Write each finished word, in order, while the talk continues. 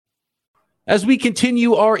As we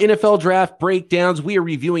continue our NFL draft breakdowns, we are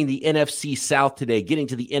reviewing the NFC South today, getting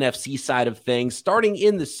to the NFC side of things. Starting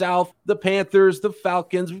in the South, the Panthers, the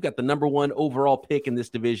Falcons. We've got the number one overall pick in this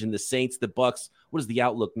division, the Saints, the Bucks. What is the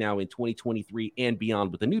outlook now in 2023 and beyond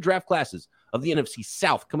with the new draft classes of the NFC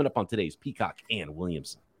South coming up on today's Peacock and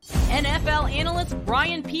Williamson? NFL analyst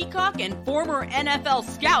Brian Peacock and former NFL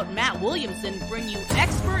scout Matt Williamson bring you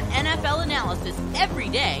expert NFL analysis every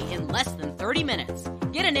day in less than 30 minutes.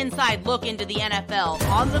 Get an inside look into the NFL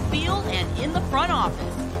on the field and in the front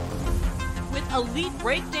office. With elite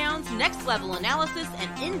breakdowns, next-level analysis,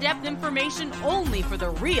 and in-depth information only for the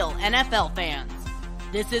real NFL fans.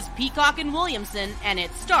 This is Peacock and Williamson, and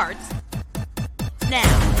it starts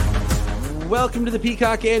now. Welcome to the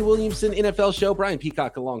Peacock and Williamson NFL show. Brian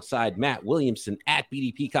Peacock alongside Matt Williamson at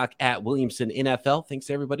BD Peacock at Williamson NFL. Thanks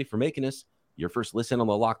to everybody for making us your first listen on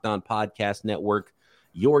the Locked On Podcast Network.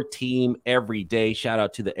 Your team every day. Shout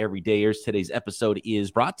out to the everydayers. Today's episode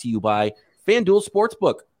is brought to you by FanDuel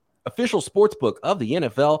Sportsbook, official sportsbook of the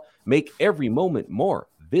NFL. Make every moment more.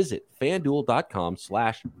 Visit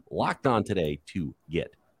FanDuel.com/LockedOn today to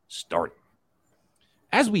get started.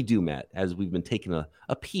 As we do, Matt, as we've been taking a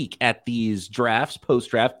peek at these drafts,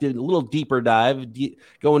 post-draft, did a little deeper dive,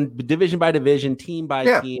 going division by division, team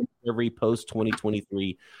by team, every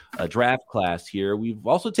post-2023 draft class here. We've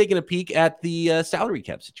also taken a peek at the salary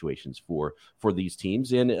cap situations for these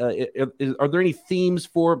teams. And are there any themes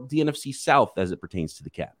for the NFC South as it pertains to the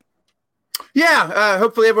cap? Yeah,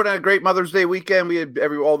 hopefully everyone had a great Mother's Day weekend. We had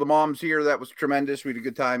all the moms here. That was tremendous. We had a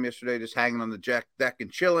good time yesterday just hanging on the deck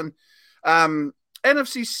and chilling.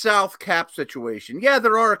 NFC South cap situation. Yeah,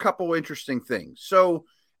 there are a couple interesting things. So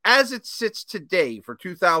as it sits today for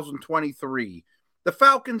 2023, the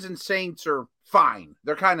Falcons and Saints are fine.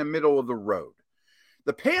 They're kind of middle of the road.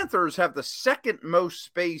 The Panthers have the second most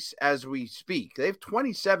space as we speak. They have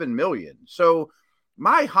 27 million. So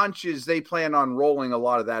my hunch is they plan on rolling a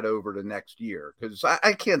lot of that over to next year because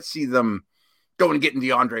I can't see them going and getting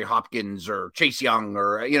DeAndre Hopkins or Chase Young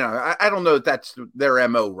or, I don't know if that's their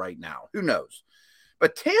MO right now. Who knows?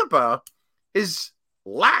 But Tampa is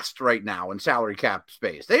last right now in salary cap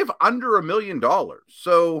space. They have under $1 million.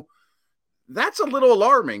 So that's a little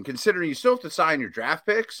alarming considering you still have to sign your draft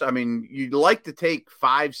picks. I mean, you'd like to take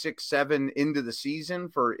 5, 6, 7 into the season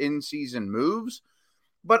for in-season moves.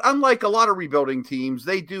 But unlike a lot of rebuilding teams,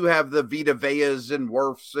 they do have the Vita Veas and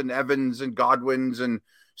Wirfs and Evans and Godwins and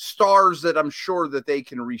stars that I'm sure that they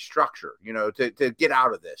can restructure, to get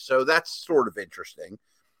out of this. So that's sort of interesting.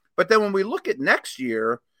 But then when we look at next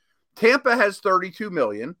year, Tampa has 32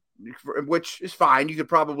 million, which is fine. You could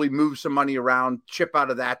probably move some money around, chip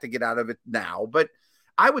out of that to get out of it now. But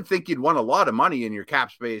I would think you'd want a lot of money in your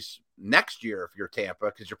cap space next year if you're Tampa,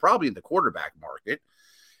 because you're probably in the quarterback market.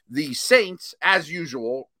 The Saints, as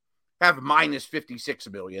usual, have minus 56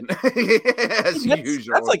 million as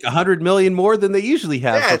usual. That's like 100 million more than they usually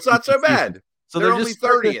have. Yeah, it's not so bad. So they're only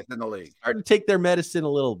 30th in the league. Starting to take their medicine a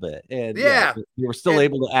little bit. And they were still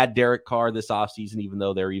able to add Derek Carr this offseason, even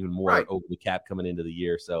though they're even more over the cap coming into the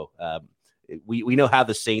year. So we know how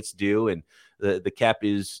the Saints do, and the cap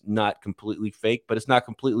is not completely fake, but it's not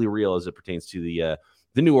completely real as it pertains to the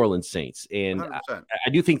New Orleans Saints. And I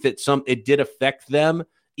do think that it did affect them,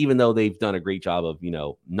 even though they've done a great job of,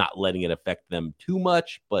 not letting it affect them too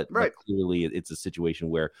much. But clearly it's a situation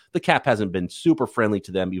where the cap hasn't been super friendly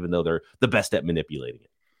to them, even though they're the best at manipulating it.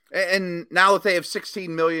 And now that they have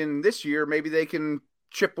 16 million this year, maybe they can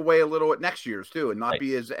chip away a little at next year's too and not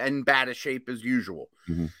be as in bad a shape as usual.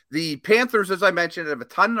 Mm-hmm. The Panthers, as I mentioned, have a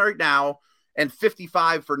ton right now and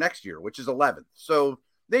 55 for next year, which is 11th. So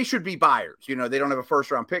they should be buyers. They don't have a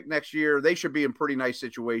first-round pick next year. They should be in pretty nice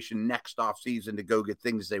situation next offseason to go get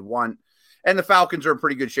things they want. And the Falcons are in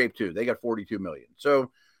pretty good shape, too. They got 42 million. So,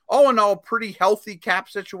 all in all, pretty healthy cap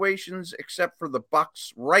situations, except for the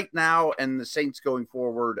Bucks right now and the Saints going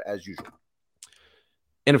forward as usual.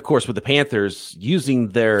 And, of course, with the Panthers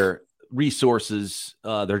using their resources,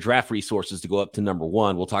 their draft resources to go up to number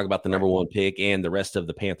one. We'll talk about the number one pick and the rest of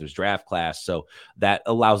the Panthers draft class. So that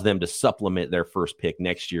allows them to supplement their first pick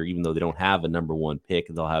next year, even though they don't have a number one pick.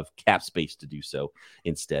 They'll have cap space to do so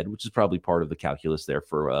instead, which is probably part of the calculus there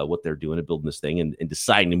for what they're doing and building this thing and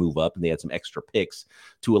deciding to move up. And they had some extra picks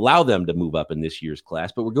to allow them to move up in this year's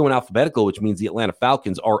class. But we're going alphabetical, which means the Atlanta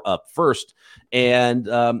Falcons are up first. And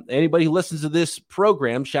anybody who listens to this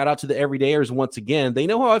program, shout out to the everydayers once again. They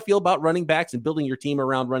know how I feel about running backs and building your team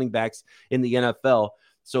around running backs in the NFL.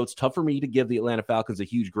 So it's tough for me to give the Atlanta Falcons a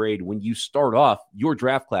huge grade when you start off your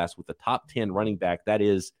draft class with the top 10 running back. That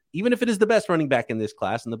is, even if it is the best running back in this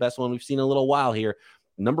class and the best one we've seen in a little while here,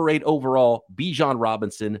 number 8 overall, Bijan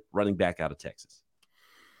Robinson, running back out of Texas.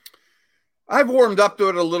 I've warmed up to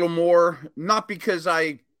it a little more, not because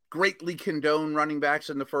I greatly condone running backs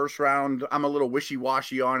in the first round. I'm a little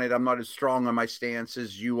wishy-washy on it. I'm not as strong on my stance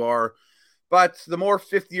as you are. But the more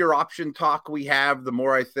fifth-year option talk we have, the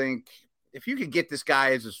more I think if you could get this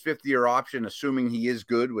guy as his fifth-year option, assuming he is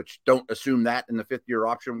good, which don't assume that in the fifth-year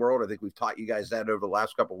option world. I think we've taught you guys that over the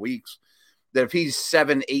last couple of weeks, that if he's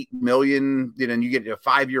 7-8 million, and you get a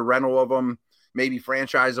 5-year rental of him, maybe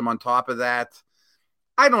franchise him on top of that.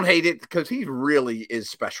 I don't hate it because he really is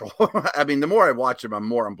special. I mean, the more I watch him, I'm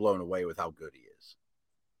blown away with how good he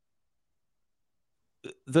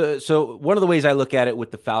is. So one of the ways I look at it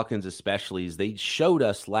with the Falcons especially is they showed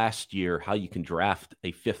us last year how you can draft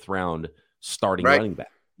a 5th round starting running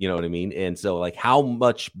back. You know what I mean? And so, like, how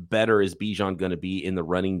much better is Bijan going to be in the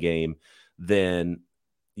running game than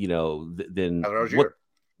what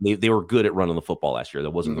they were good at running the football last year.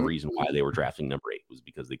 That wasn't the reason why they were drafting number 8, was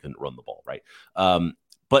because they couldn't run the ball, right?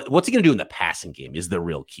 But what's he going to do in the passing game is the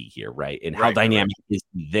real key here, right? And how dynamic is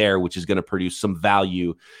he there, which is going to produce some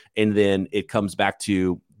value. And then it comes back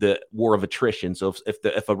to the war of attrition. So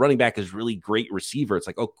if a running back is really great receiver, it's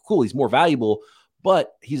like, oh, cool, he's more valuable,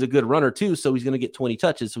 but he's a good runner too. So he's going to get 20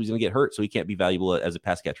 touches. So he's going to get hurt. So he can't be valuable as a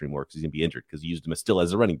pass catcher anymore because he's going to be injured because you used him still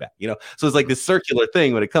as a running back, So it's like this circular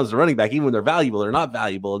thing when it comes to running back, even when they're valuable, they're not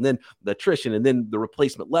valuable. And then the attrition and then the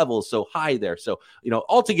replacement level is so high there. So,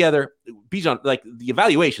 altogether, Bijan, like, the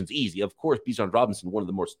evaluation's easy. Of course, Bijan Robinson, one of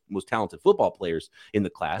the most talented football players in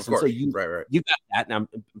the class. And so you got that. And I'm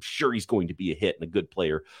sure he's going to be a hit and a good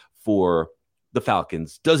player for the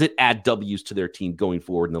Falcons. Does it add W's to their team going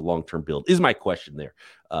forward in the long-term build is my question there.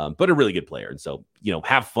 But a really good player. And so,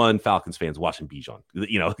 have fun, Falcons fans, watching Bijan,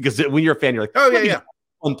 because when you're a fan, you're like, oh yeah.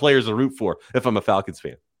 Fun players to root for if I'm a Falcons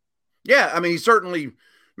fan. Yeah. I mean, he certainly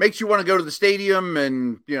makes you want to go to the stadium,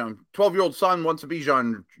 and, 12-year-old son wants a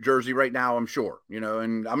Bijan jersey right now, I'm sure, and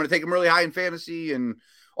I'm going to take him really high in fantasy and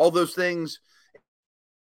all those things.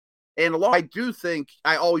 And I do think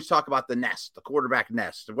I always talk about the quarterback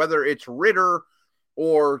nest, whether it's Ritter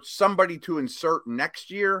or somebody to insert next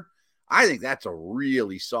year. I think that's a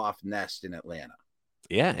really soft nest in Atlanta.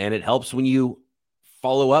 Yeah, and it helps when you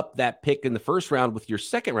follow up that pick in the first round with your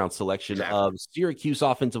second round selection of Syracuse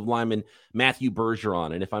offensive lineman Matthew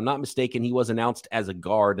Bergeron. And if I'm not mistaken, he was announced as a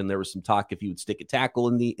guard, and there was some talk if he would stick at tackle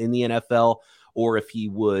in the NFL or if he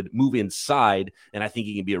would move inside. And I think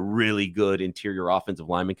he can be a really good interior offensive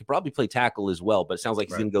lineman. Could probably play tackle as well, but it sounds like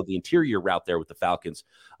he's going to go the interior route there with the Falcons.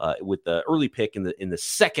 With the early pick in the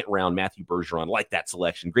second round, Matthew Bergeron, like that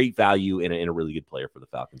selection, great value and a really good player for the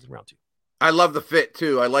Falcons in round 2. I love the fit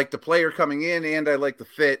too. I like the player coming in, and I like the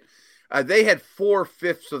fit. They had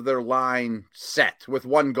 4/5 of their line set with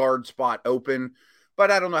one guard spot open, but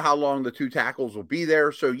I don't know how long the 2 tackles will be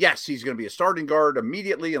there. So yes, he's going to be a starting guard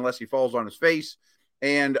immediately unless he falls on his face,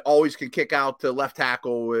 and always can kick out to left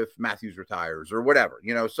tackle if Matthews retires or whatever,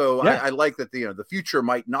 So I like that the future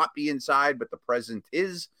might not be inside, but the present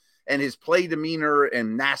is, and his play demeanor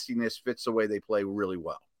and nastiness fits the way they play really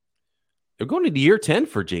well. They're going into year 10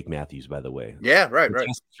 for Jake Matthews, by the way. Yeah, right.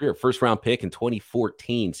 First round pick in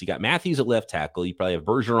 2014. So you got Matthews at left tackle. You probably have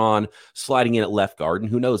Bergeron sliding in at left guard. And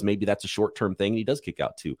who knows, maybe that's a short-term thing. And he does kick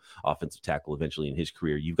out to offensive tackle eventually in his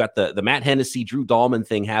career. You've got the Matt Hennessy, Drew Dahlman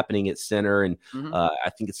thing happening at center. And I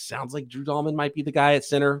think it sounds like Drew Dahlman might be the guy at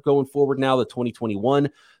center going forward now, the 2021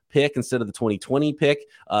 pick instead of the 2020 pick.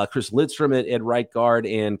 Chris Lidstrom at right guard,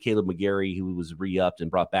 and Caleb McGarry, who was re-upped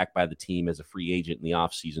and brought back by the team as a free agent in the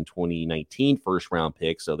offseason 2019 first round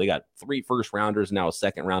pick. So they got 3 first rounders, now a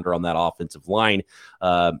second rounder on that offensive line.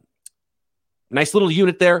 Nice little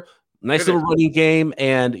unit there. Nice little running game.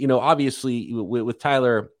 And, obviously with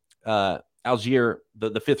Tyler Algier,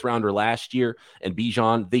 the 5th rounder last year, and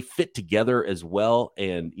Bijan, they fit together as well.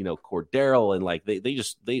 And, Cordero, and like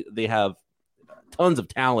they have tons of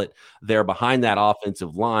talent there behind that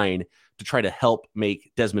offensive line to try to help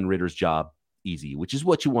make Desmond Ritter's job easy, which is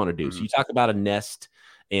what you want to do. So you talk about a nest,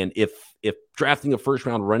 and if drafting a first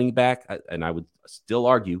round running back, and I would still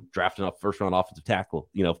argue drafting a first round offensive tackle,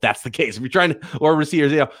 if that's the case, if you're trying to, or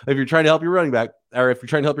receivers, if you're trying to help your running back, or if you're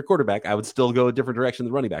trying to help your quarterback, I would still go a different direction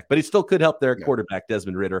than running back, but it still could help their quarterback,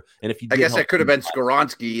 Desmond Ritter. And if you, I guess that could have been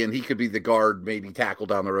Skoronski, and he could be the guard, maybe tackle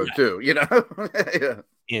down the road too,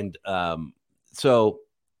 And, so,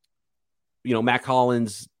 Matt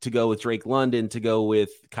Collins to go with Drake London, to go with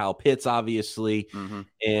Kyle Pitts, obviously.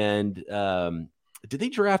 And did they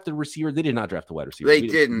draft a receiver? They did not draft a wide receiver. They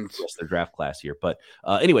didn't. Their draft class here. But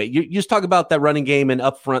anyway, you just talk about that running game, and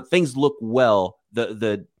up front, things look well.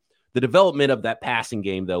 The development of that passing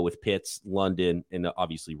game, though, with Pitts, London, and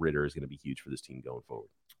obviously Ritter is going to be huge for this team going forward.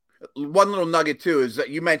 One little nugget, too, is that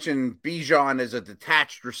you mentioned Bijan as a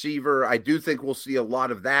detached receiver. I do think we'll see a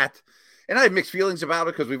lot of that. And I have mixed feelings about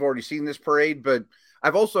it because we've already seen this parade, but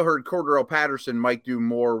I've also heard Cordarrelle Patterson might do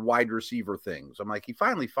more wide receiver things. I'm like, he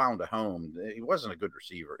finally found a home. He wasn't a good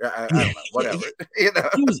receiver. I don't know, whatever. He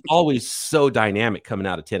was always so dynamic coming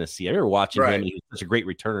out of Tennessee. I remember watching him, and he was such a great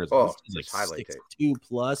returner. He's like 6'2"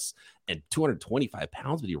 plus and 225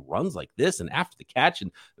 pounds, but he runs like this. And after the catch,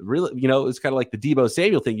 and really, it's kind of like the Deebo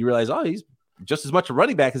Samuel thing. You realize, he's just as much a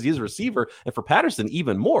running back as he is a receiver. And for Patterson,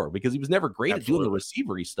 even more, because he was never great at doing the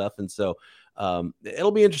receiver-y stuff. And so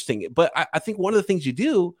it'll be interesting. But I think one of the things you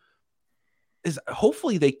do is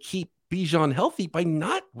hopefully they keep Bijan healthy by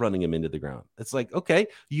not running him into the ground. It's like, okay,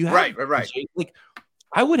 you have right. Like,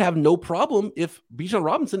 I would have no problem if Bijan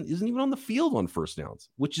Robinson isn't even on the field on first downs,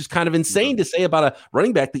 which is kind of insane to say about a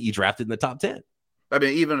running back that you drafted in the top 10. I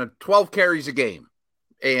mean, even a 12 carries a game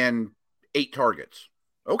and 8 targets.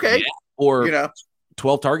 Okay. Yeah. Or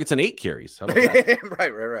 12 targets and 8 carries. How about that?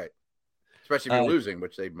 Right. Especially if you're losing,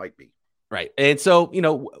 which they might be. Right. And so,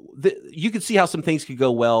 you can see how some things could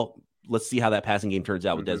go well. Let's see how that passing game turns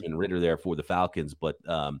out with Desmond Ridder there for the Falcons. But,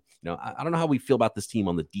 I don't know how we feel about this team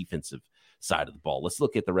on the defensive side of the ball. Let's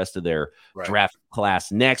look at the rest of their draft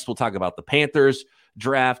class next. We'll talk about the Panthers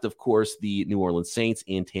draft, of course, the New Orleans Saints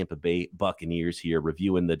and Tampa Bay Buccaneers here,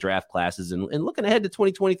 reviewing the draft classes and looking ahead to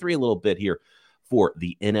 2023 a little bit here for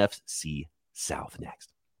the NFC South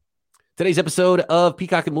next. Today's episode of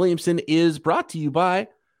Peacock and Williamson is brought to you by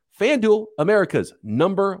FanDuel, America's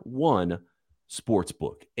 #1 sports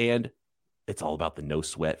book. And it's all about the no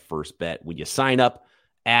sweat first bet. When you sign up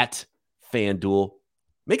at FanDuel,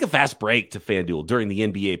 make a fast break to FanDuel during the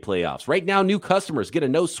NBA playoffs. Right now, new customers get a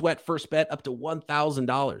no sweat first bet up to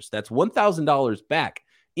 $1,000. That's $1,000 back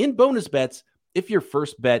in bonus bets if your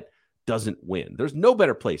first bet doesn't win. There's no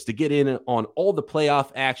better place to get in on all the playoff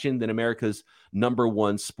action than America's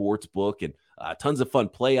 #1 sports book, and tons of fun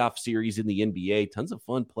playoff series in the NBA, tons of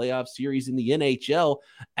fun playoff series in the NHL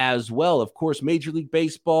as well. Of course, Major League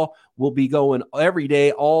Baseball will be going every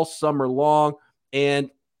day all summer long, and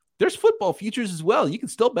there's football futures as well. You can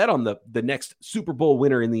still bet on the next Super Bowl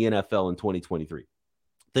winner in the NFL in 2023.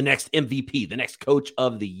 The next MVP, the next coach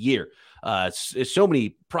of the year. So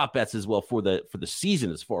many prop bets as well for the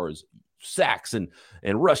season, as far as sacks and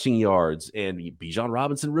rushing yards and Bijan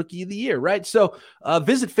Robinson Rookie of the Year, right? So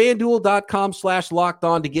visit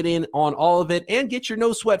FanDuel.com/lockedon to get in on all of it and get your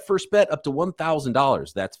no sweat first bet up to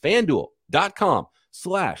 $1,000. That's FanDuel.com/lockedon.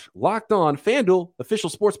 FanDuel, official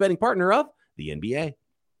sports betting partner of the NBA.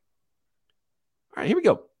 All right, here we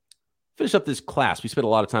go. Finish up this class. We spent a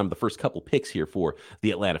lot of time with the first couple picks here for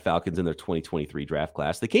the Atlanta Falcons in their 2023 draft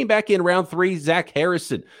class. They came back in round 3. Zach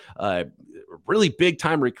Harrison, really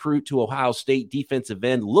big-time recruit to Ohio State, defensive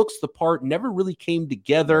end, looks the part, never really came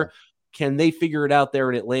together. Can they figure it out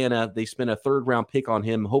there in Atlanta? They spent a third-round pick on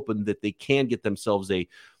him, hoping that they can get themselves a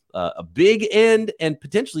big end and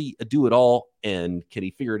potentially a do-it-all. And can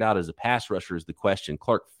he figure it out as a pass rusher is the question.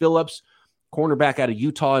 Clark Phillips, cornerback out of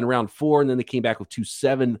Utah in round 4, and then they came back with 2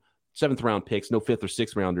 seventh-round picks, no 5th or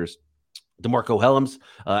 6th rounders. DeMarco Hellams,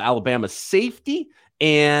 Alabama safety,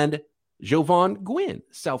 and Jovan Gwynn,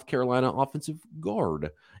 South Carolina offensive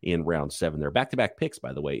guard in round 7 there. Back-to-back picks,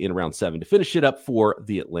 by the way, in round 7 to finish it up for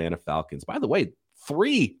the Atlanta Falcons. By the way,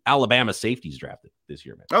 3 Alabama safeties drafted this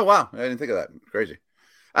year, man. Oh, wow. I didn't think of that. Crazy.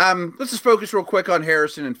 Let's just focus real quick on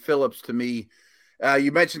Harrison and Phillips to me.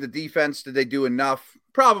 You mentioned the defense. Did they do enough?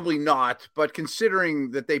 Probably not, but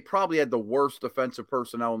considering that they probably had the worst defensive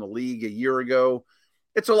personnel in the league a year ago,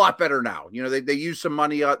 it's a lot better now. They use some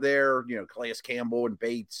money out there, Calais Campbell and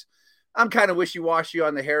Bates. I'm kind of wishy-washy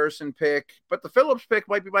on the Harrison pick, but the Phillips pick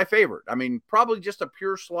might be my favorite. I mean, probably just a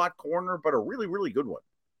pure slot corner, but a really, really good one.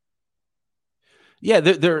 Yeah,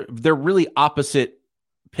 they're really opposite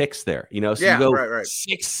picks there, so you go right.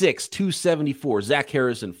 6'6", 274, Zach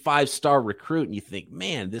Harrison, 5-star recruit, and you think,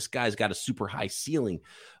 man, this guy's got a super high ceiling.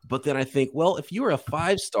 But then I think, well, if you were a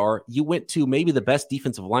 5-star, you went to maybe the best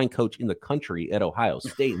defensive line coach in the country at Ohio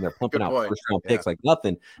State, and they're pumping out first-round picks like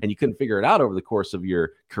nothing, and you couldn't figure it out over the course of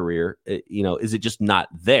your career. Is it just not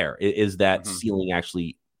there? Is that ceiling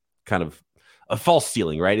actually kind of a false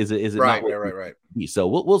ceiling, right? Is it right, not right. So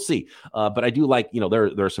we'll see. But I do like,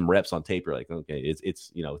 there are some reps on tape. You're like, okay, it's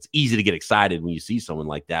easy to get excited when you see someone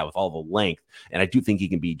like that with all the length. And I do think he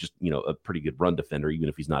can be just, a pretty good run defender, even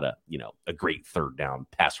if he's not a great third down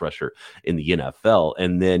pass rusher in the NFL.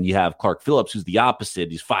 And then you have Clark Phillips, who's the opposite.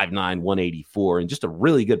 He's 5'9", 184, and just a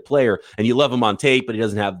really good player. And you love him on tape, but he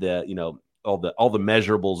doesn't have the, all the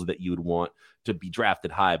measurables that you would want to be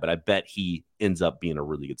drafted high. But I bet he ends up being a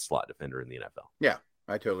really good slot defender in the NFL. Yeah,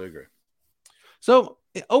 I totally agree. So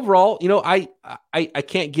overall, I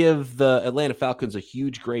can't give the Atlanta Falcons a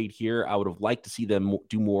huge grade here. I would have liked to see them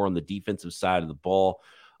do more on the defensive side of the ball.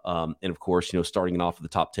 And of course, starting off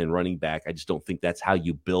with the top 10 running back, I just don't think that's how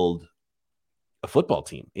you build a football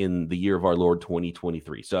team in the year of our Lord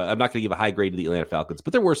 2023. So I'm not going to give a high grade to the Atlanta Falcons,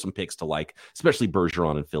 but there were some picks to like, especially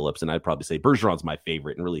Bergeron and Phillips. And I'd probably say Bergeron's my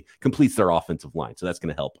favorite and really completes their offensive line. So that's going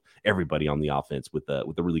to help everybody on the offense with a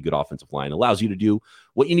really good offensive line. Allows you to do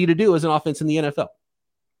what you need to do as an offense in the NFL.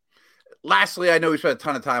 Lastly, I know we spent a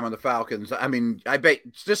ton of time on the Falcons. I mean, I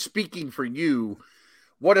bet, just speaking for you,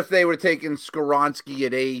 what if they would have taken Skoronski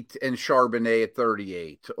at 8 and Charbonnet at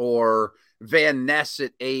 38, or Van Ness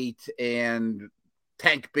at 8 and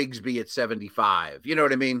Tank Bigsby at 75? You know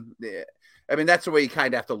what I mean? I mean, that's the way you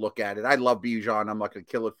kind of have to look at it. I love Bijan. I'm not going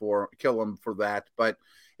to kill him for that, but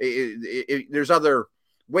there's other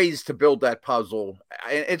ways to build that puzzle.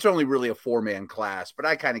 It's only really a 4-man class, but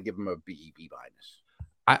I kind of give him a B minus.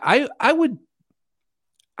 I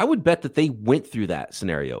would bet that they went through that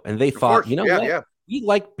scenario and they thought, what? We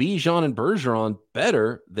like Bijan and Bergeron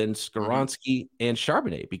better than Skoronski and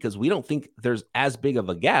Charbonnet because we don't think there's as big of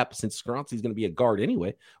a gap since Skoronski is going to be a guard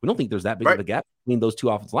anyway. We don't think there's that big of a gap between those two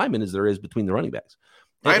offensive linemen as there is between the running backs.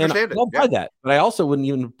 I understand it. I'll buy that, but I also wouldn't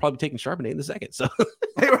even probably taken Charbonnet in the second. So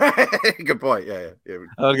good point. Yeah.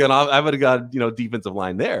 I would have got defensive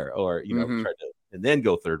line there, or tried to and then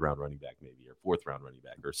go 3rd round running back maybe, or 4th round running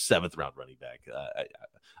back, or 7th round running back.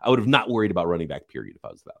 I would have not worried about running back period if I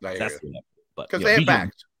was that. That's because they have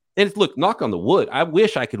backs. And look, knock on the wood. I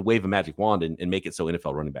wish I could wave a magic wand and make it so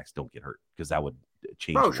NFL running backs don't get hurt, because that would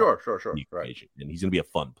change. Oh, sure. Right. And he's going to be a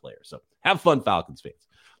fun player. So have fun, Falcons fans.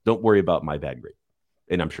 Don't worry about my bad grade.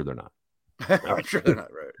 And I'm sure they're not. I'm sure they're not,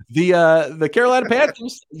 right. The Carolina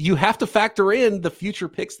Panthers, you have to factor in the future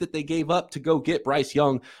picks that they gave up to go get Bryce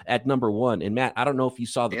Young at number 1. And Matt, I don't know if you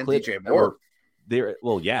saw the clip. DJ Moore. They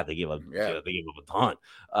gave up a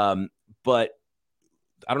ton. But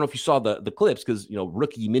I don't know if you saw the clips, because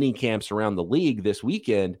rookie mini camps around the league this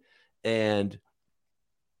weekend, and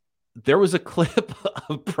there was a clip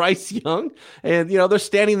of Bryce Young, and they're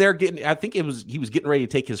standing there I think he was getting ready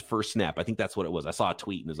to take his first snap. I think that's what it was. I saw a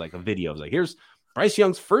tweet and it was like a video. It was like, here's Bryce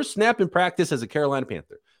Young's first snap in practice as a Carolina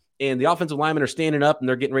Panther, and the offensive linemen are standing up and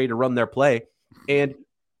they're getting ready to run their play, and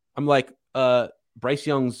I'm like, Bryce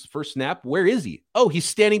Young's first snap, where is he? Oh, he's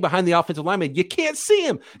standing behind the offensive lineman. You can't see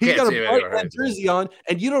him. He's got a bright red jersey on,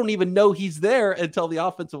 and you don't even know he's there until the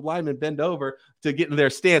offensive lineman bend over to get in their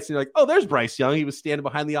stance. And you're like, oh, there's Bryce Young. He was standing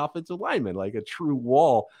behind the offensive lineman like a true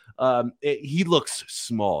wall. He looks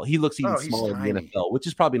small. He looks even smaller in the NFL, which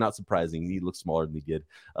is probably not surprising. He looks smaller than he did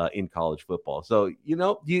in college football. So,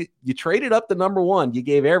 you traded up the number 1. You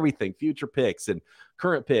gave everything, future picks and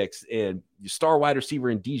current picks, and your star wide receiver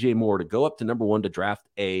in DJ Moore to go up to number 1 to draft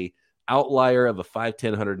a outlier of a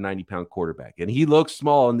 5'10", 190-pound quarterback. And he looks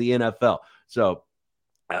small in the NFL. So,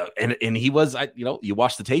 and he was, you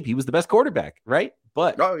watch the tape, he was the best quarterback, right?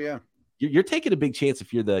 But you're taking a big chance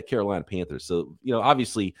if you're the Carolina Panthers. So,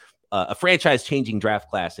 obviously a franchise-changing draft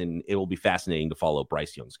class, and it will be fascinating to follow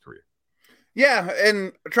Bryce Young's career. Yeah,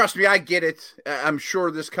 and trust me, I get it. I'm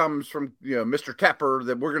sure this comes from Mr. Tepper,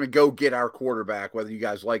 that we're going to go get our quarterback, whether you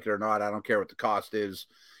guys like it or not. I don't care what the cost is.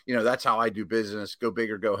 That's how I do business. Go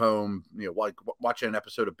big or go home. Like watching an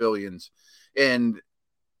episode of Billions, and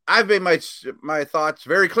I've made my thoughts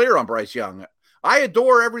very clear on Bryce Young. I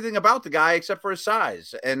adore everything about the guy except for his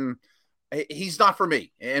size, and he's not for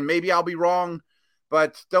me. And maybe I'll be wrong,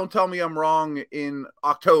 but don't tell me I'm wrong in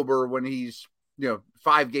October when he's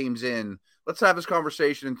 5 games in. Let's have this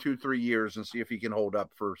conversation in 2-3 years and see if he can hold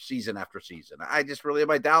up for season after season. I just really have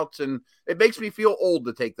my doubts, and it makes me feel old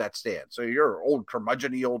to take that stand. So you're an old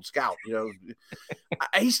curmudgeon-y old scout,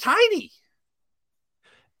 he's tiny.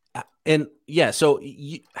 And so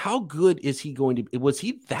how good is he going to be? Was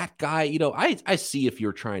he that guy? I see if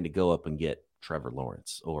you're trying to go up and get Trevor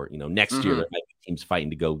Lawrence, or, next year there might be teams fighting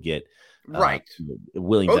to go get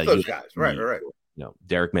willing both those guys. Right.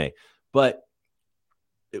 Derek May, but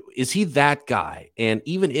is he that guy? And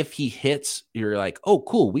even if he hits, you're like, oh,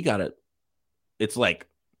 cool, we got it. It's like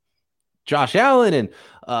Josh Allen, and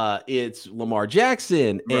it's Lamar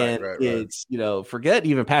Jackson, and it's forget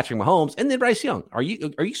even Patrick Mahomes, and then Bryce Young. Are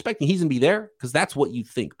you expecting he's gonna be there? Because that's what you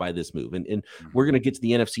think by this move. And we're gonna get to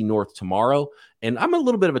the NFC North tomorrow. And I'm a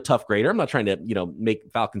little bit of a tough grader. I'm not trying to make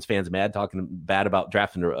Falcons fans mad, talking bad about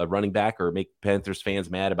drafting a running back, or make Panthers fans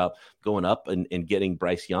mad about going up and getting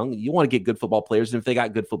Bryce Young. You want to get good football players, and if they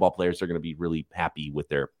got good football players, they're going to be really happy with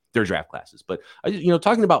their draft classes. But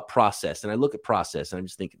talking about process, and I look at process, and I'm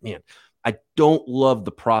just thinking, man, I don't love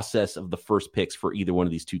the process of the first picks for either one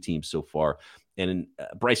of these two teams so far. And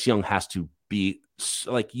Bryce Young has to be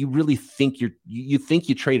like, you really think you think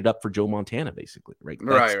you traded up for Joe Montana, basically, right?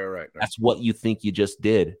 Right. That's what you think you just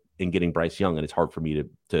did in getting Bryce Young, and it's hard for me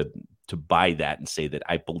to buy that and say that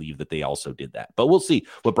I believe that they also did that. But we'll see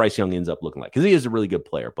what Bryce Young ends up looking like, because he is a really good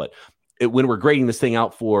player. But when we're grading this thing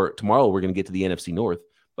out for tomorrow, we're going to get to the NFC North.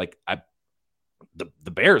 Like,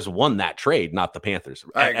 the Bears won that trade, not the Panthers.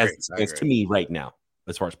 As to me right now,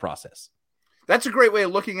 as far as process. That's a great way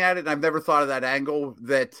of looking at it, and I've never thought of that angle.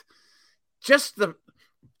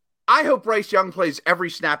 I hope Bryce Young plays every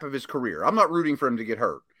snap of his career. I'm not rooting for him to get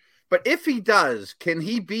hurt. But if he does, can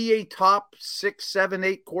he be a top 6, 7,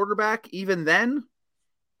 8 quarterback even then?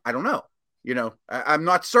 I don't know. I'm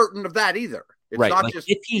not certain of that either. It's right. not like just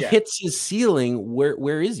if he hits his ceiling,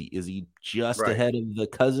 where is he? Is he just ahead of the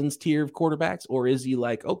Cousins tier of quarterbacks? Or is he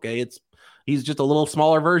like, okay, he's just a little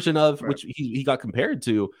smaller version of which he got compared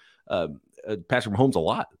to Patrick Mahomes a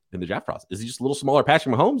lot in the draft process. Is he just a little smaller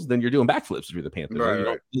Patrick Mahomes? Then you're doing backflips if you're the Panthers. Right.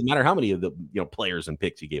 It doesn't matter how many of the players and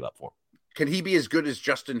picks you gave up for him. Can he be as good as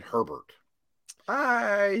Justin Herbert?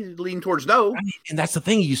 I lean towards no. And that's the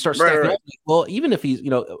thing. You start stacking up. Well, even if he's,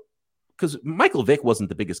 because Michael Vick wasn't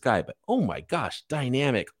the biggest guy, but oh my gosh,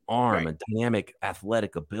 dynamic arm and dynamic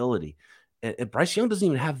athletic ability. And Bryce Young doesn't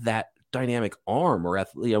even have that dynamic arm or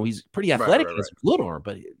he's pretty athletic. He has a good arm,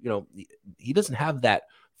 but he doesn't have that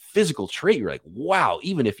physical trait. You're like, wow,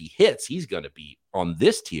 even if he hits, he's going to be on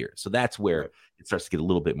this tier. So that's where it starts to get a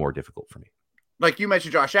little bit more difficult for me. Like you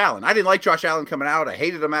mentioned Josh Allen. I didn't like Josh Allen coming out. I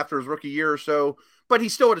hated him after his rookie year or so, but he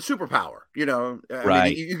still had a superpower, I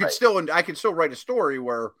mean, you could still, and I could still write a story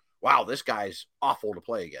where, wow, this guy's awful to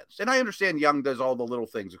play against. And I understand Young does all the little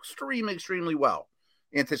things extremely, extremely well.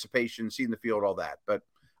 Anticipation, seeing the field, all that. But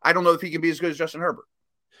I don't know if he can be as good as Justin Herbert.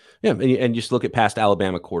 Yeah, and just look at past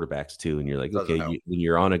Alabama quarterbacks too, and you're like, okay, when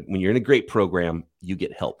you're in a great program, you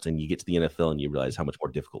get helped, and you get to the NFL, and you realize how much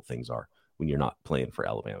more difficult things are when you're not playing for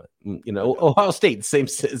Alabama. Ohio State,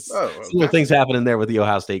 similar things happening there with the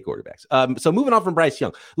Ohio State quarterbacks. So moving on from Bryce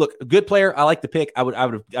Young, look, a good player. I like the pick. I would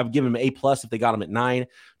give him an A+ if they got him at 9.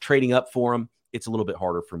 Trading up for him, it's a little bit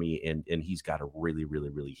harder for me, and he's got to really, really,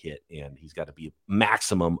 really hit, and he's got to be a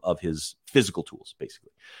maximum of his physical tools,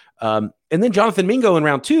 basically. And then Jonathan Mingo in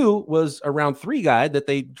round 2 was a round 3 guy that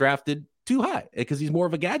they drafted too high because he's more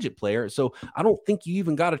of a gadget player. So I don't think you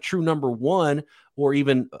even got a true number 1 or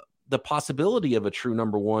even the possibility of a true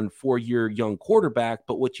number 1 for your young quarterback.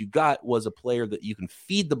 But what you got was a player that you can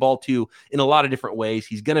feed the ball to in a lot of different ways.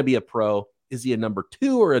 He's going to be a pro. Is he a number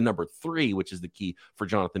 2 or a number 3, which is the key for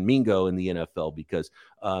Jonathan Mingo in the NFL? Because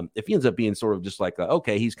if he ends up being sort of just like,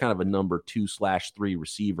 okay, he's kind of a number 2/3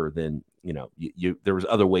 receiver, then, there was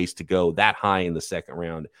other ways to go that high in the second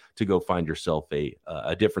round to go find yourself a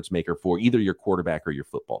difference maker for either your quarterback or your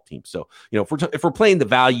football team. So, if we're playing the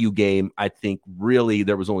value game, I think really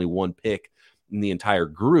there was only one pick in the entire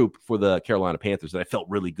group for the Carolina Panthers that I felt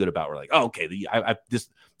really good about. We're like, oh, okay,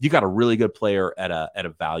 you got a really good player at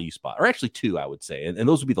a value spot, or actually 2, I would say, and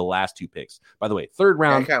those would be the last 2 picks. By the way, third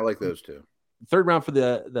round, I kind of like those 2. Third round for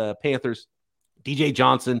the Panthers, DJ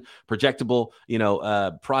Johnson, projectable,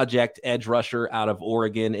 project edge rusher out of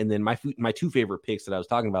Oregon, and then my 2 favorite picks that I was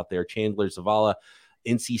talking about there, Chandler Zavala,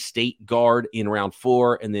 NC State guard in round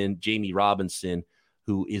 4, and then Jamie Robinson,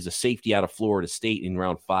 who is a safety out of Florida State in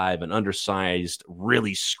round 5, an undersized,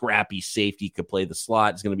 really scrappy safety, could play the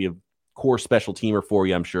slot. It's going to be a core special teamer for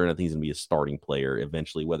you, I'm sure. And I think he's going to be a starting player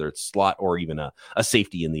eventually, whether it's slot or even a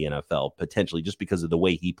safety in the NFL, potentially, just because of the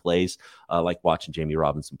way he plays. Like watching Jamie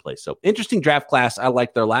Robinson play. So interesting draft class. I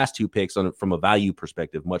like their last 2 picks from a value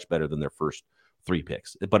perspective much better than their first 3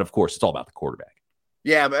 picks. But of course, it's all about the quarterback.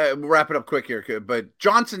 Yeah, we'll wrap it up quick here. But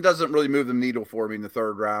Johnson doesn't really move the needle for me in the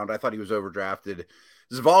 3rd round. I thought he was overdrafted.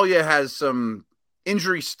 Zavalia has some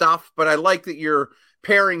injury stuff, but I like that you're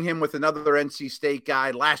pairing him with another NC State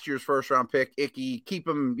guy, last year's first-round pick, Icky. Keep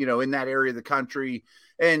him, in that area of the country,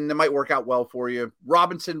 and it might work out well for you.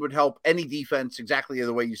 Robinson would help any defense, exactly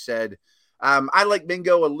the way you said. I like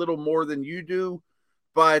Mingo a little more than you do,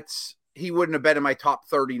 but he wouldn't have been in my top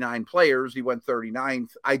 39 players. He went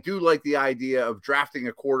 39th. I do like the idea of drafting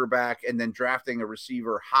a quarterback and then drafting a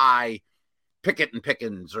receiver high, Pickett and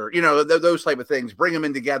Pickens, or, those type of things. Bring them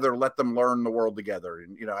in together, let them learn the world together.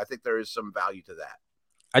 And, I think there is some value to that.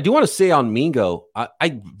 I do want to say on Mingo,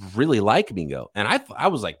 I really like Mingo. And I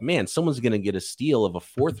was like, man, someone's going to get a steal of a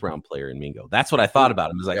 4th round player in Mingo. That's what I thought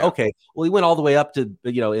about him. I was like, okay, well, he went all the way up to,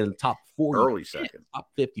 in the top 40, early second, top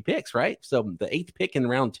 50 picks, right? So the 8th pick in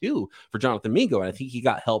round 2 for Jonathan Mingo. And I think he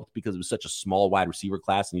got helped because it was such a small wide receiver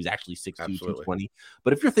class. And he's actually 6'2", 220.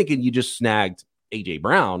 But if you're thinking you just snagged A.J.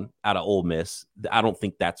 Brown out of Ole Miss. I don't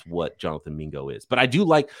think that's what Jonathan Mingo is. But I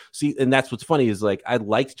do and that's what's funny is I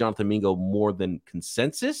liked Jonathan Mingo more than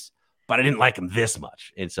consensus, but I didn't like him this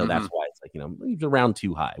much. And so that's why it's he's around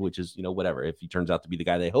too high, which is, whatever. If he turns out to be the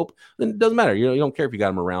guy they hope, then it doesn't matter. You don't care if you got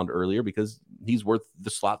him around earlier because he's worth the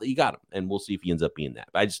slot that you got him. And we'll see if he ends up being that.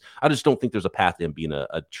 But I just don't think there's a path to him being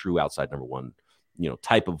a true outside number one,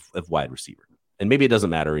 type of wide receiver. And maybe it doesn't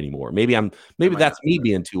matter anymore. Maybe that's me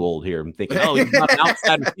being too old here. I'm thinking, he's not an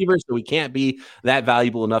outside receiver, so he can't be that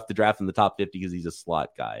valuable enough to draft in the top 50 because he's a slot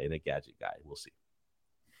guy and a gadget guy. We'll see.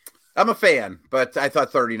 I'm a fan, but I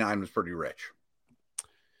thought 39 was pretty rich.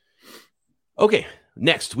 Okay,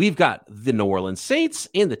 next we've got the New Orleans Saints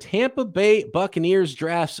and the Tampa Bay Buccaneers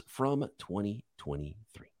drafts from 2023.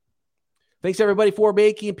 Thanks, everybody, for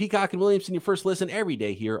making Peacock and Williamson your first listen every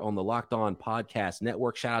day here on the Locked On Podcast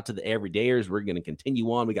Network. Shout out to the Everydayers. We're going to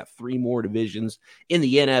continue on. We got 3 more divisions in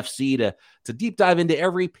the NFC to deep dive into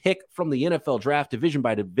every pick from the NFL draft, division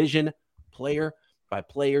by division, player by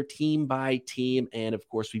player, team by team. And, of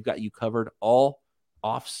course, we've got you covered all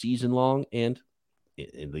off season long and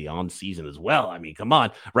in the on season as well. I mean, come on,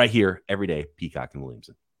 right here every day, Peacock and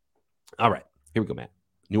Williamson. All right, here we go, Matt.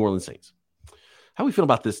 New Orleans Saints. How we feel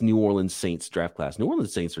about this New Orleans Saints draft class? New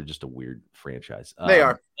Orleans Saints are just a weird franchise. They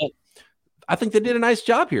are. I think they did a nice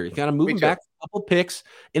job here. Kind of moving back a couple picks.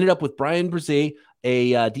 Ended up with Brian Brzee,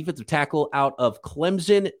 a defensive tackle out of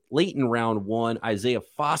Clemson, late in round 1. Isaiah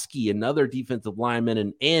Foskey, another defensive lineman,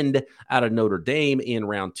 and end out of Notre Dame in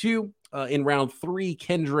round 2. In round 3,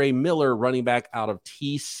 Kendre Miller, running back out of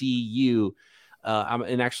TCU.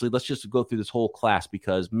 And actually, let's just go through this whole class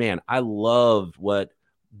because, man, I loved what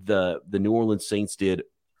the New Orleans Saints did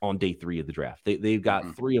on day 3 of the draft. They've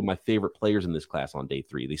got 3 of my favorite players in this class on day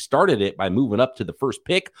 3. They started it by moving up to the first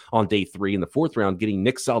pick on day 3 in the 4th round, getting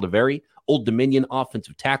Nick Saldiveri, Old Dominion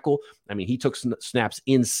offensive tackle. I mean, he took snaps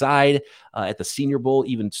inside at the Senior Bowl,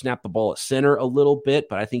 even snapped the ball at center a little bit,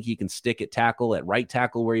 but I think he can stick at tackle, at right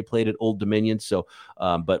tackle where he played at Old Dominion. So,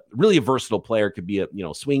 but really a versatile player, could be a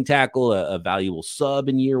swing tackle, a valuable sub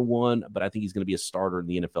in year 1, but I think he's going to be a starter in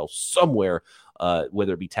the NFL somewhere,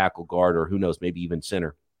 whether it be tackle, guard, or who knows, maybe even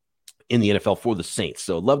center in the NFL for the Saints.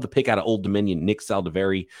 So love the pick out of Old Dominion, Nick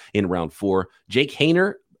Saldiveri in round 4. Jake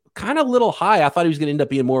Haener, kind of a little high. I thought he was going to end up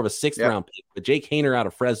being more of a 6th round pick, but Jake Haener out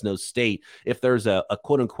of Fresno State, if there's a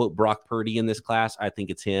quote unquote Brock Purdy in this class, I think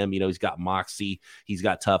it's him. He's got moxie. He's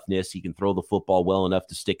got toughness. He can throw the football well enough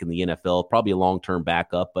to stick in the NFL, probably a long-term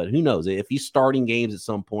backup, but who knows if he's starting games at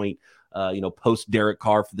some point, post Derek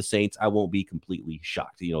Carr for the Saints, I won't be completely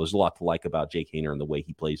shocked. There's a lot to like about Jake Haener and the way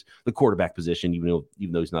he plays the quarterback position, even though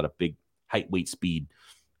he's not a big height, weight, speed,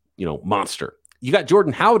 monster. You got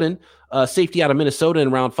Jordan Howden, safety out of Minnesota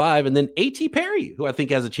in round 5, and then A.T. Perry, who I think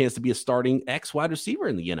has a chance to be a starting wide receiver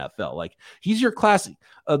in the NFL. Like, he's your classic.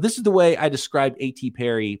 This is the way I described A.T.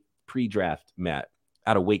 Perry pre-draft, Matt,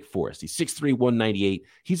 out of Wake Forest. He's 6'3", 198.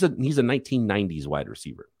 He's a 1990s wide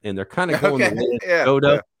receiver, and they're kind of going the way of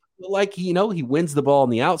Minnesota. Like, he wins the ball on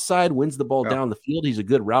the outside, wins the ball down the field. He's a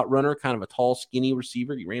good route runner, kind of a tall, skinny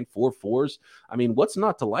receiver. He ran 4.4s. I mean, what's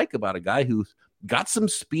not to like about a guy who's got some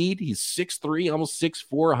speed? He's 6'3", almost 6'4",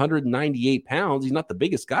 198 pounds. He's not the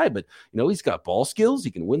biggest guy, but, he's got ball skills.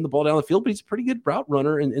 He can win the ball down the field, but he's a pretty good route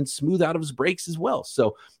runner and smooth out of his breaks as well.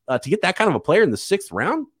 So to get that kind of a player in the 6th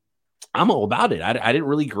round, I'm all about it. I didn't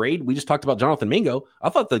really grade. We just talked about Jonathan Mingo. I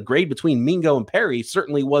thought the grade between Mingo and Perry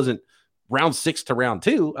certainly wasn't round 6 to round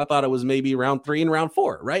 2. I thought it was maybe round 3 and round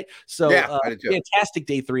 4, right? So fantastic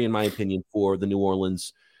day 3, in my opinion, for the New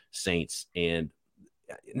Orleans Saints. And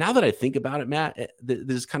now that I think about it, Matt,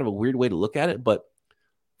 this is kind of a weird way to look at it, but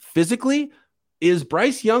physically, is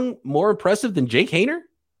Bryce Young more impressive than Jake Haener?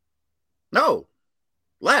 No,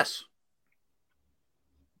 less.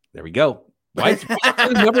 There we go. Why is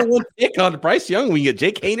the number 1 pick on Bryce Young when you get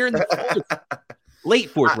Jake Haener in the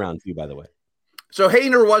late 4th round, too, by the way? So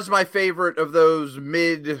Haener was my favorite of those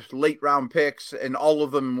late round picks, and all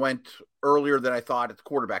of them went earlier than I thought at the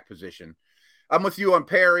quarterback position. I'm with you on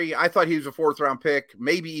Perry. I thought he was a 4th round pick,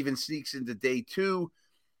 maybe even sneaks into day 2.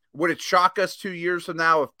 Would it shock us 2 years from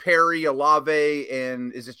now if Perry, Olave,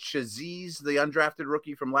 and is it Shaziz, the undrafted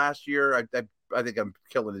rookie from last year? I think I'm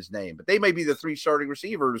killing his name, but they may be the 3 starting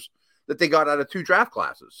receivers that they got out of 2 draft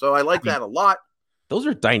classes. So I like that a lot. Those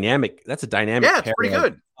are dynamic. That's a dynamic. Yeah, it's pretty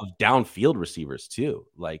good. Of downfield receivers too.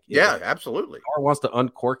 Like, absolutely. Carr wants to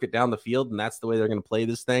uncork it down the field, and that's the way they're going to play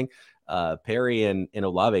this thing. Perry and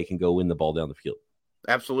Olave can go win the ball down the field.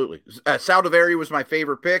 Absolutely. Saldiveri was my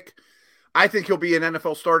favorite pick. I think he'll be an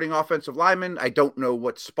NFL starting offensive lineman. I don't know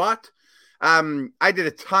what spot. I did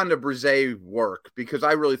a ton of Brzee work because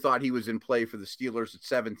I really thought he was in play for the Steelers at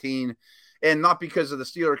 17. and not because of the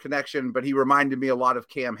Steeler connection, but he reminded me a lot of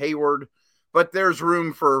Cam Hayward. But there's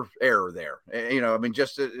room for error there. I mean,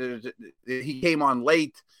 just he came on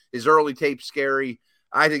late. His early tape's scary.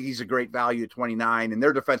 I think he's a great value at 29, and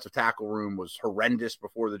their defensive tackle room was horrendous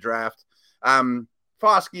before the draft.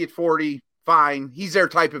 Foskey at 40, fine. He's their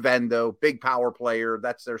type of end, though. Big power player.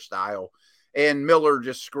 That's their style. And Miller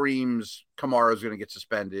just screams Kamara's going to get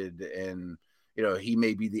suspended, and, he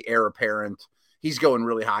may be the heir apparent. He's going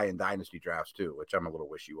really high in dynasty drafts, too, which I'm a little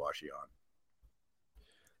wishy-washy on.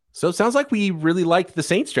 So it sounds like we really liked the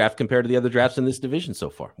Saints draft compared to the other drafts in this division so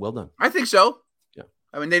far. Well done. I think so. Yeah.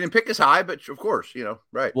 I mean, they didn't pick as high, but of course,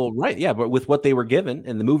 right. Well, right. Yeah. But with what they were given,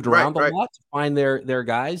 and they moved around a lot to find their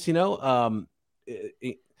guys, they might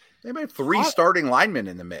have 3 starting linemen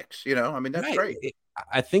in the mix, I mean, that's great.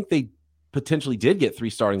 I think they potentially did get 3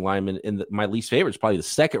 starting linemen, and my least favorite is probably the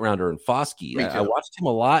second rounder in Foskey. I watched him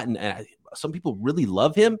a lot, and some people really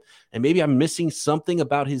love him, and maybe I'm missing something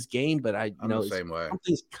about his game, but I'm the same way.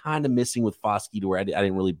 Something's kind of missing with Foskey to where I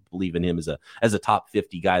didn't really believe in him as a top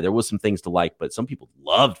 50 guy. There was some things to like, but some people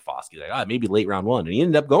loved Foskey. Like, maybe late round 1, and he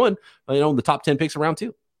ended up going, in the top 10 picks of round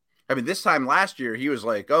 2. I mean, this time last year, he was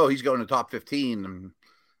like, he's going to top 15. And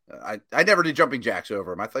I never did jumping jacks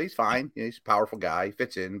over him. I thought he's fine. He's a powerful guy. He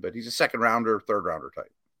fits in, but he's a second rounder, third rounder type.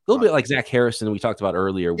 A little bit like Zach Harrison we talked about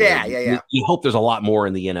earlier. Yeah. You hope there's a lot more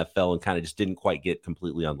in the NFL and kind of just didn't quite get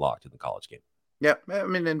completely unlocked in the college game. Yeah. I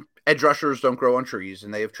mean, and edge rushers don't grow on trees,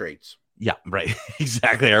 and they have traits. Yeah, right.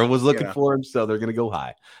 Exactly. Everyone was looking for him, so they're going to go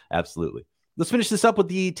high. Absolutely. Let's finish this up with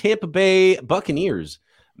the Tampa Bay Buccaneers,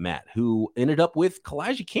 Matt, who ended up with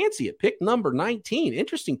Kalijah Kancey at pick number 19.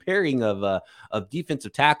 Interesting pairing of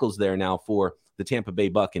defensive tackles there now for the Tampa Bay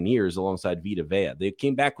Buccaneers alongside Vita Vea. They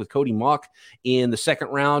came back with Cody Mauch in the second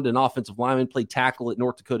round, an offensive lineman, played tackle at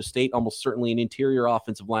North Dakota State, almost certainly an interior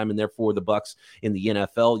offensive lineman there for the Bucs in the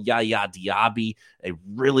NFL. Yaya Diaby, a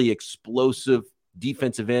really explosive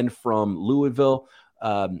defensive end from Louisville.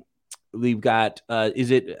 We've got, is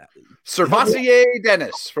it Servassier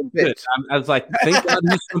Dennis from Pitts? I was like, thank God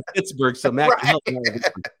he's from Pittsburgh, so Matt can help me.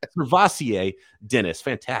 Servassier Dennis,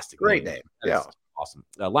 fantastic. Great name. Yeah. Awesome.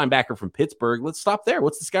 Linebacker from Pittsburgh. Let's stop there.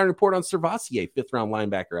 What's the scouting report on Servassier, 5th-round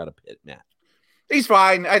linebacker out of Pitt, Matt? He's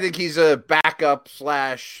fine. I think he's a backup /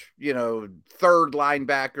 third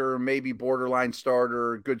linebacker, maybe borderline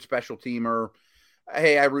starter, good special teamer.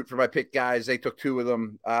 Hey, I root for my Pitt guys. They took 2 of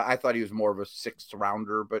them. I thought he was more of a 6th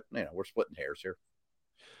rounder, but we're splitting hairs here.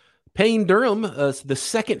 Payne Durham, the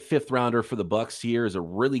second 5th rounder for the Bucs here, is a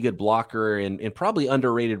really good blocker and probably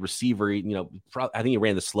underrated receiver. I think he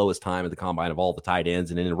ran the slowest time at the combine of all the tight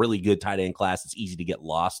ends, and in a really good tight end class, it's easy to get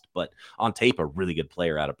lost. But on tape, a really good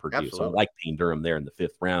player out of Purdue. Absolutely. So I like Payne Durham there in the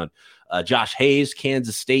 5th round. Josh Hayes,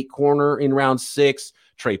 Kansas State corner in round 6.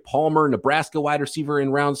 Trey Palmer, Nebraska wide receiver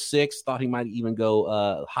in round 6. Thought he might even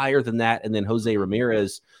go higher than that. And then Jose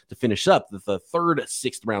Ramirez to finish up the third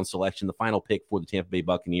 6th round selection, the final pick for the Tampa Bay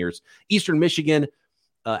Buccaneers. Eastern Michigan,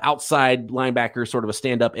 outside linebacker, sort of a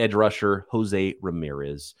stand-up edge rusher, Jose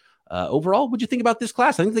Ramirez. Overall, what'd you think about this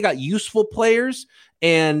class? I think they got useful players.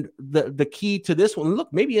 And the key to this one,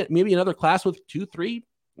 look, maybe another class with 2, 3.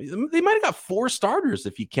 They might have got 4 starters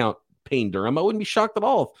if you count Payne Durham. I wouldn't be shocked at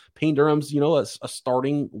all if Payne Durham's, a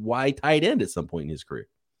starting wide tight end at some point in his career.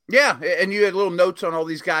 Yeah, and you had little notes on all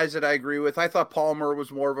these guys that I agree with. I thought Palmer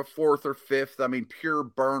was more of a 4th or 5th. I mean, pure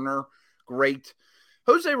burner, great.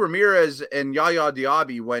 Jose Ramirez and Yaya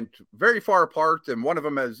Diaby went very far apart, and one of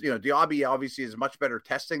them has, Diaby obviously has much better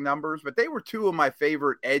testing numbers, but they were 2 of my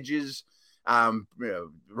favorite edges.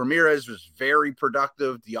 Ramirez was very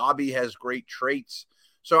productive. Diaby has great traits.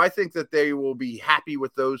 So I think that they will be happy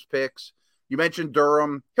with those picks. You mentioned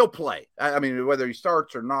Durham. He'll play. I mean, whether he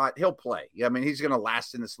starts or not, he'll play. I mean, he's going to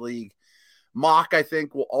last in this league. Mauch, I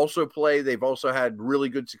think, will also play. They've also had really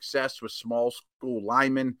good success with small school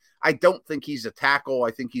linemen. I don't think he's a tackle.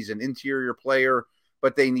 I think he's an interior player,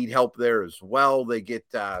 but they need help there as well. They get,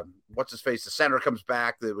 what's-his-face? The center comes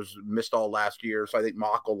back that was missed all last year, so I think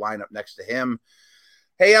Mauch will line up next to him.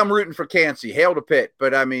 Hey, I'm rooting for Kancey. Hail to Pitt.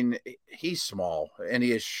 But, I mean, he's small, and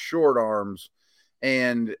he has short arms.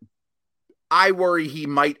 And I worry he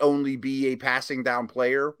might only be a passing down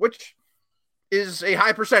player, which is a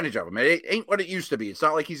high percentage of him. It ain't what it used to be. It's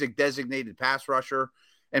not like he's a designated pass rusher.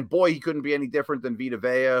 And, boy, he couldn't be any different than Vita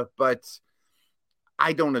Vea. But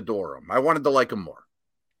I don't adore him. I wanted to like him more.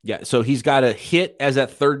 Yeah, so he's got to hit as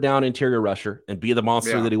that third down interior rusher and be the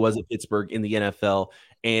monster that he was at Pittsburgh in the NFL.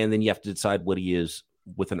 And then you have to decide what he is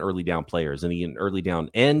with an early down player. Is he an early down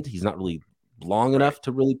end? He's not really long enough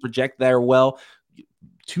to really project there well.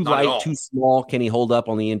 too Not at light, all. too small. Can he hold up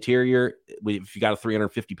on the interior? If you got a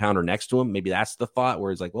 350-pounder next to him, maybe that's the thought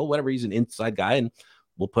where it's like, well, whatever, he's an inside guy and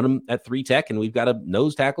we'll put him at 3 tech and we've got a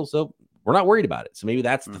nose tackle. So we're not worried about it. So maybe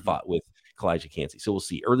that's the thought with Kalijah Cansey. So we'll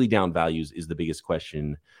see. Early down values is the biggest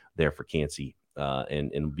question there for Cansey,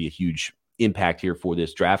 and be a huge impact here for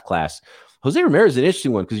this draft class. Jose Ramirez is an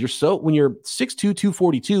interesting one because when you're 6'2",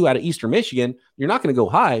 242 out of Eastern Michigan, you're not going to go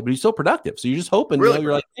high, but he's so productive. So you're just hoping, Really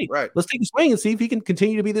you're like, hey, let's take a swing and see if he can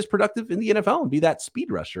continue to be this productive in the NFL and be that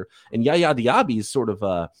speed rusher. And Yaya Diaby is sort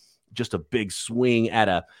of just a big swing at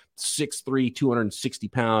a 6'3",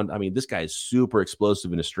 260-pound. I mean, this guy is super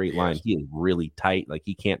explosive in a straight line. He is really tight. Like,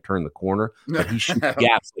 he can't turn the corner, but he shoots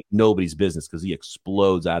gaps like nobody's business because he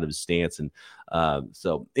explodes out of his stance. And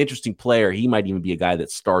so interesting player. He might even be a guy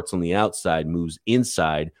that starts on the outside, moves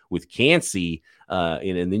inside with Cansey,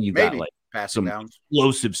 and then you got like passing some downs,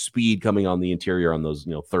 explosive speed coming on the interior on those,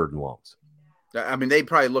 third and longs. I mean, they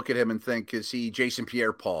probably look at him and think, is he Jason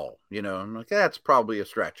Pierre-Paul? I'm like, that's probably a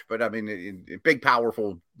stretch. But, I mean, big,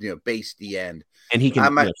 powerful, base D end. And he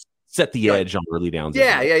can set the edge on early downs.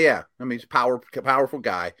 Yeah. I mean, he's a powerful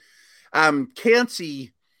guy.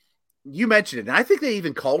 Cansey, you mentioned it. And I think they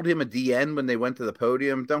even called him a DN when they went to the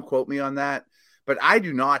podium. Don't quote me on that. But I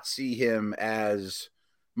do not see him as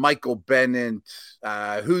Michael Bennett,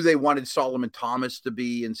 who they wanted Solomon Thomas to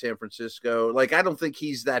be in San Francisco. Like, I don't think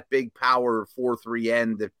he's that big power 4-3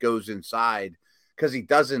 end that goes inside because he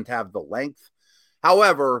doesn't have the length.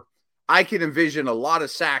 However, I can envision a lot of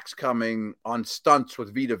sacks coming on stunts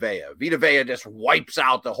with Vita Vea. Vita Vea just wipes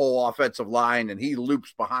out the whole offensive line and he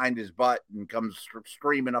loops behind his butt and comes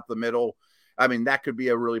screaming up the middle. I mean, that could be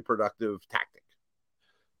a really productive tactic.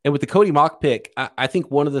 And with the Cody Mock pick, I think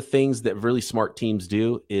one of the things that really smart teams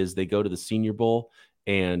do is they go to the Senior Bowl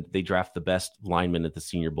and they draft the best linemen at the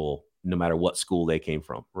Senior Bowl, no matter what school they came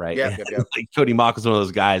from, right? Yeah. Like Cody Mock was one of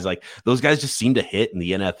those guys. Like, those guys just seem to hit in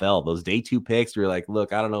the NFL. Those day 2 picks, you're like,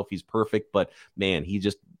 look, I don't know if he's perfect, but man, he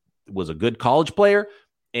just was a good college player,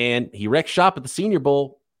 and he wrecked shop at the Senior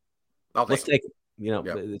Bowl. Let's take it.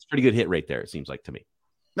 It's a pretty good hit rate there, it seems like to me.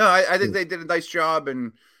 No, I think they did a nice job,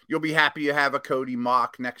 and you'll be happy you have a Cody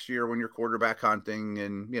Mock next year when you're quarterback hunting.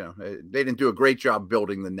 And, they didn't do a great job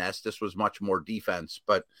building the nest. This was much more defense,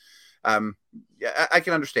 but yeah, I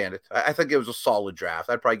can understand it. I think it was a solid draft.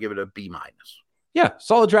 I'd probably give it a B-. Yeah,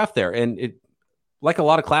 solid draft there. And it, like a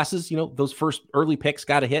lot of classes, those first early picks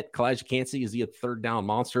got to hit. Kalijah Cansey, is he a third down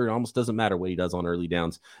monster? It almost doesn't matter what he does on early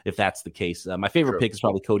downs if that's the case. My favorite pick is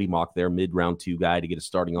probably Cody Mock there, mid-round 2 guy to get a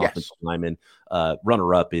starting offensive lineman.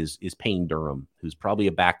 Runner-up is Payne Durham, who's probably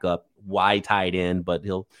a backup wide tight end, but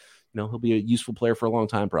he'll be a useful player for a long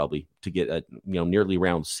time probably to get a nearly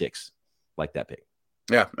round 6 like that pick.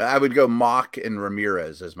 Yeah, I would go Mock and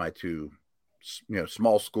Ramirez as my 2,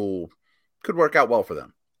 small school. Could work out well for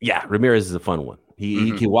them. Yeah, Ramirez is a fun one.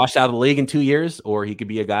 He can wash out of the league in 2 years, or he could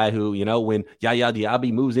be a guy who, when Yaya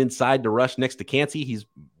Diaby moves inside to rush next to Cansey, he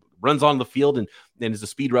runs on the field and is a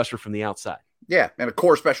speed rusher from the outside. Yeah, and a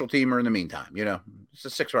core special teamer in the meantime. It's a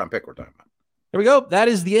 6th-round pick we're talking about. There we go. That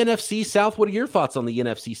is the NFC South. What are your thoughts on the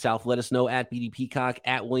NFC South? Let us know at BD Peacock,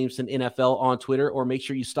 at Williamson NFL on Twitter, or make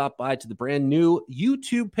sure you stop by to the brand new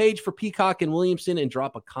YouTube page for Peacock and Williamson and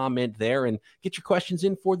drop a comment there and get your questions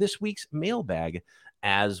in for this week's mailbag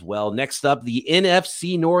as well. Next up, the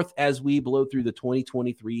NFC North as we blow through the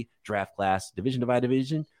 2023 draft class, division by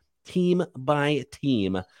division, team by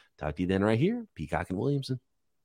team. Talk to you then right here, Peacock and Williamson.